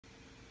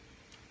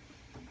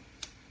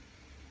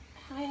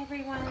Hi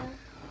everyone,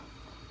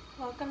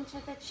 welcome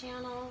to the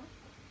channel.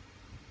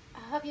 I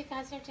hope you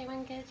guys are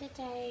doing good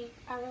today.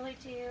 I really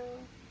do.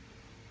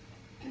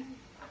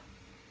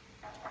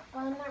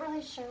 Well, I'm not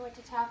really sure what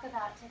to talk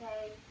about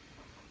today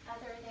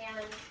other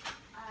than,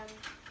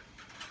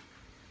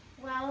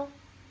 well,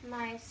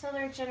 my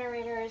solar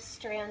generator is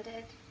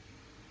stranded.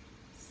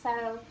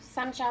 So,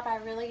 some job I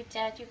really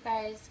did, you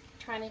guys,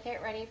 trying to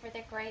get ready for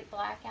the great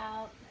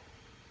blackout.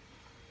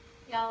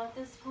 Y'all, at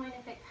this point,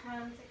 if it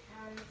comes, it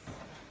comes.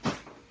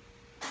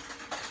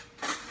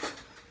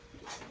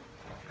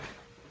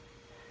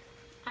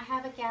 I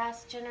have a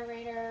gas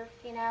generator,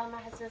 you know,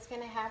 my husband's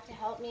going to have to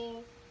help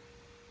me,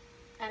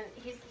 and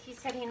he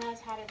said he knows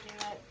how to do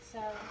it,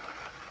 so,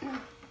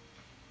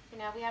 you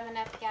know, we have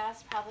enough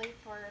gas probably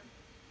for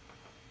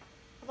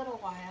a little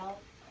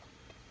while,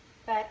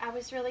 but I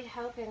was really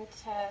hoping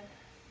to,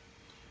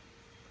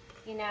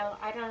 you know,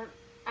 I don't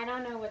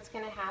know what's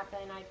going to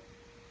happen.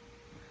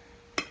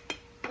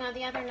 You know,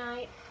 the other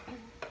night,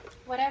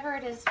 whatever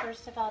it is,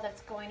 first of all,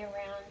 that's going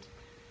around,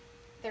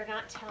 they're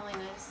not telling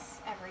us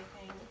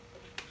everything.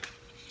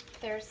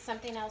 There's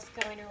something else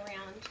going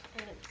around,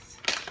 and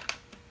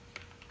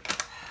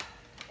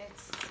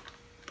it's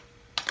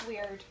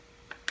weird.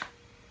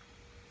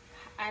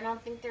 I don't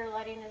think they're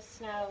letting us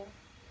know.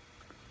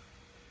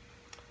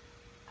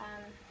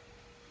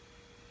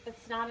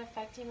 It's not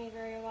affecting me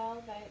very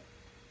well, but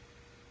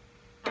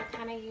I'm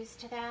kind of used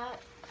to that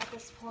at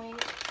this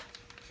point.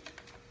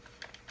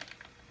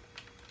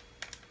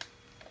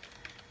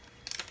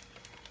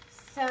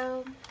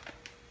 So,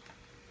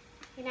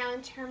 you know,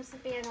 in terms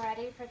of being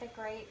ready for the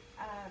great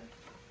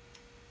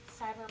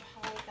cyber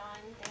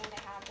Polygon thing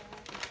to happen,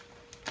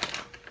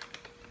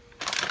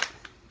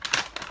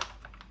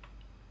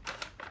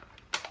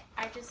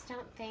 I just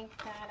don't think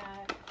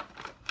that,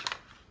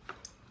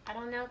 I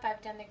don't know if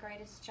I've done the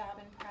greatest job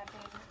in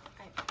prepping.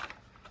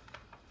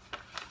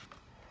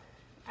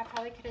 I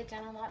probably could have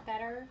done a lot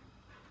better.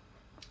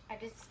 I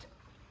just,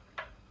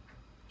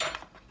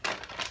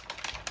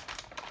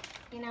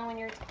 you know, when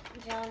you're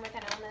dealing with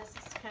an illness,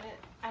 it's kind of,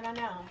 I don't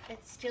know,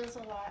 it steals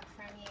a lot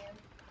from you.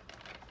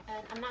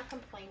 And I'm not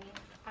complaining,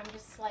 I'm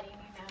just letting you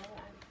know.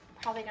 I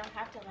probably don't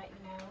have to let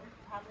you know, you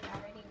probably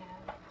already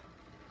know.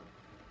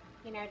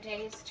 You know,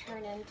 days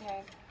turn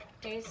into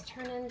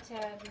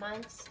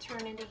months,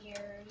 turn into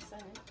years,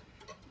 and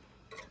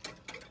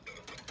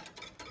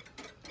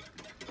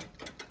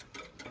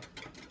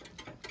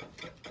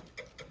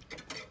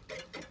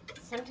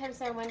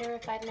sometimes I wonder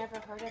if I'd never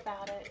heard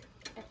about it,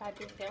 if I'd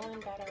be feeling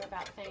better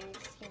about things,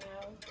 you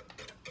know.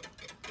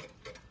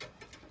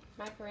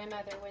 My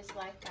grandmother was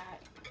like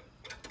that.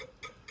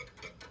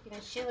 You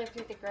know, she lived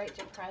through the Great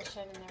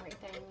Depression and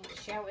everything.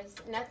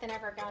 Nothing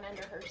ever got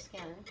under her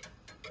skin.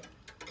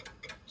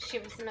 She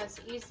was the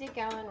most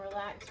easygoing,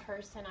 relaxed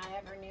person I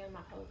ever knew in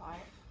my whole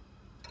life.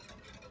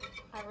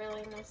 I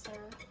really miss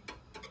her.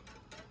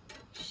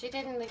 She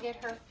didn't get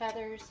her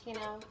feathers, you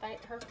know,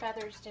 her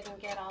feathers didn't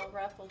get all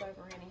ruffled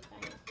over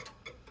anything.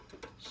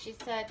 She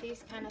said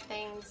these kind of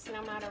things,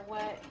 no matter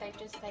what, they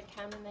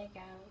come and they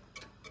go.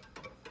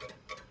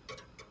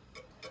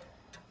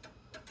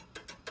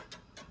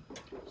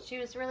 She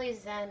was really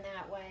zen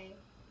that way.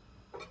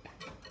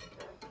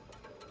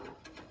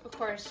 Of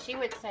course, she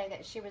would say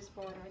that she was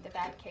born with a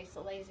bad case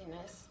of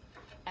laziness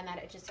and that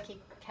it just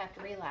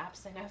kept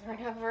relapsing over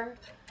and over.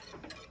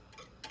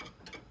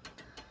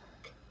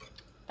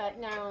 But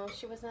no,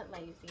 she wasn't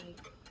lazy.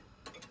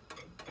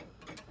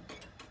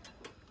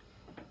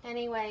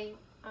 Anyway,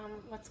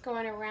 what's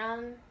going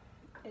around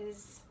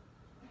is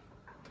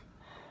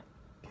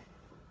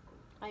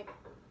like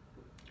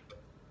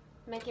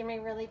making me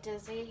really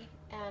dizzy,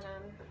 and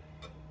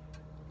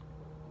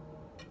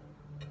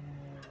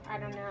I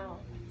don't know,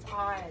 it's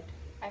odd.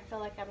 I feel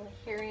like I'm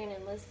hearing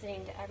and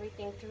listening to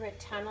everything through a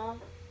tunnel.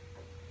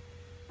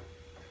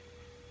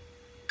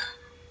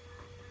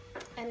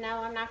 And no,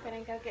 I'm not going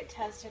to go get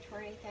tested for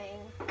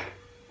anything.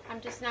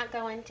 I'm just not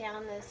going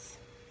down this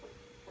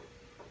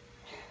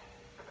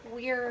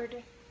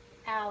weird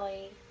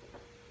alley.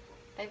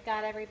 They've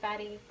got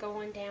everybody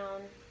going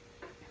down.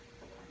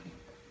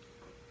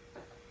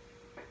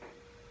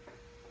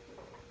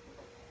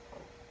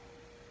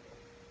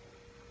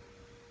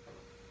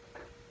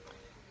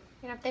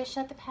 You know, if they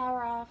shut the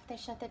power off, they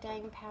shut the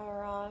dang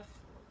power off.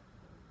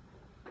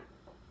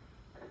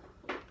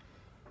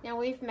 Now,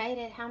 we've made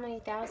it how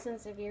many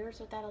thousands of years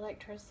without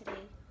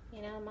electricity?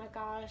 You know, my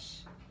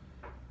gosh.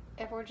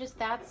 If we're just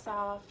that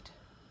soft,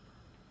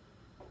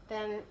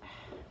 then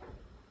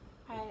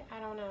I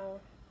don't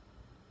know.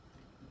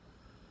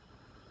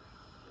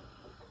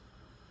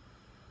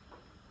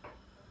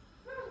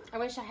 I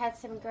wish I had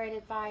some great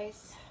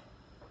advice.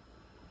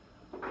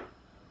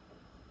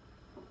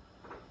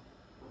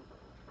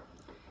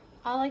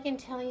 All I can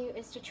tell you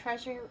is to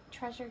treasure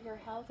your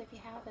health if you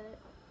have it.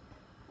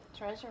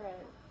 Treasure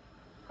it.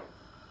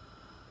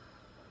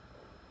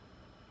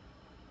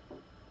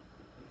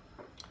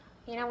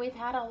 You know, we've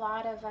had a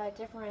lot of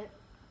different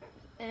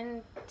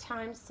end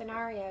time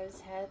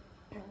scenarios.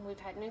 We've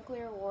had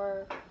nuclear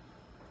war,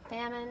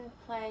 famine,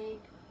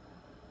 plague,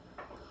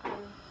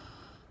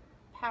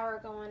 power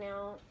going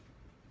out.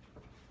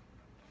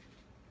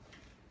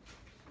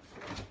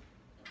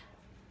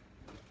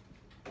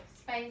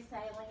 Space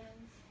aliens.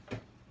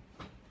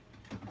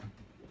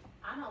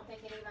 I don't think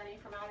anybody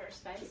from outer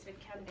space would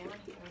come down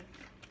here.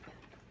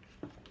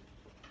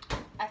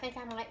 I think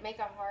I might make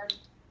a hard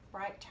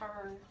right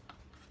turn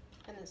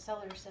in the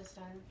solar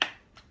system.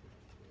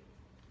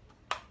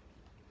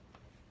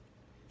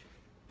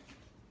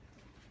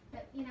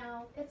 But, you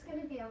know, it's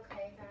going to be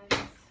okay, guys.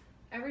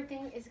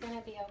 Everything is going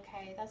to be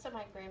okay. That's what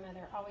my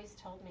grandmother always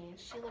told me.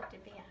 She lived to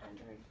be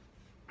 100.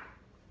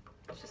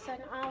 She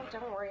said, oh,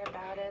 don't worry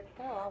about it.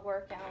 It'll all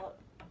work out.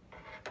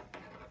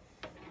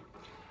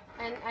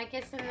 And I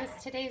guess in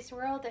this today's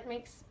world, that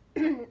makes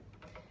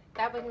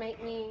that would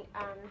make me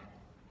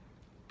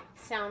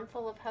sound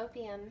full of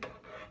hopium.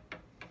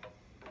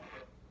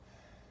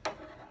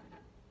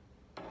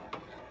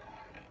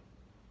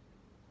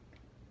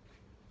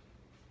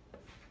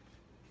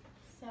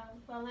 So,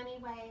 well,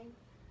 anyway,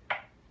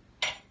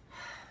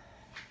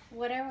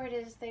 whatever it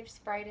is they've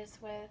sprayed us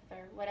with,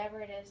 or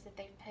whatever it is that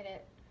they've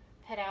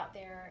put out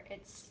there,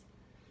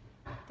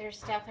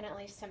 there's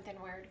definitely something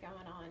weird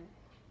going on.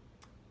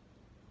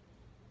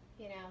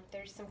 You know,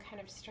 there's some kind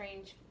of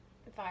strange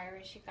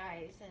virus, you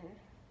guys, and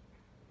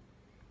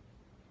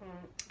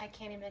I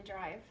can't even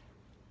drive.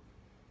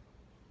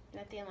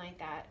 Nothing like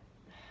that.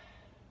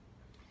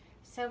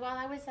 So while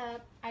I was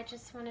up, I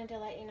just wanted to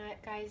let you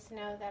guys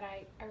know that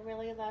I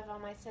really love all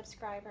my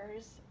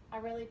subscribers. I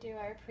really do.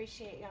 I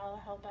appreciate y'all a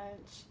whole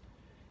bunch.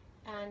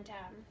 And,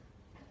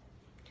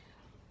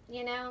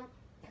 you know,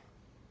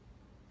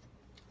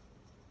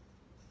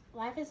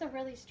 life is a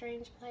really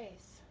strange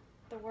place.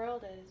 The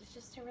world is. It's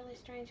just a really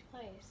strange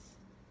place.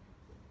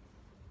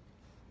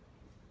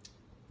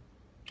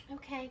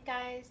 Okay,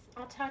 guys.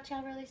 I'll talk to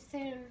y'all really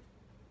soon.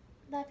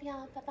 Love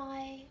y'all.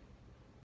 Bye-bye.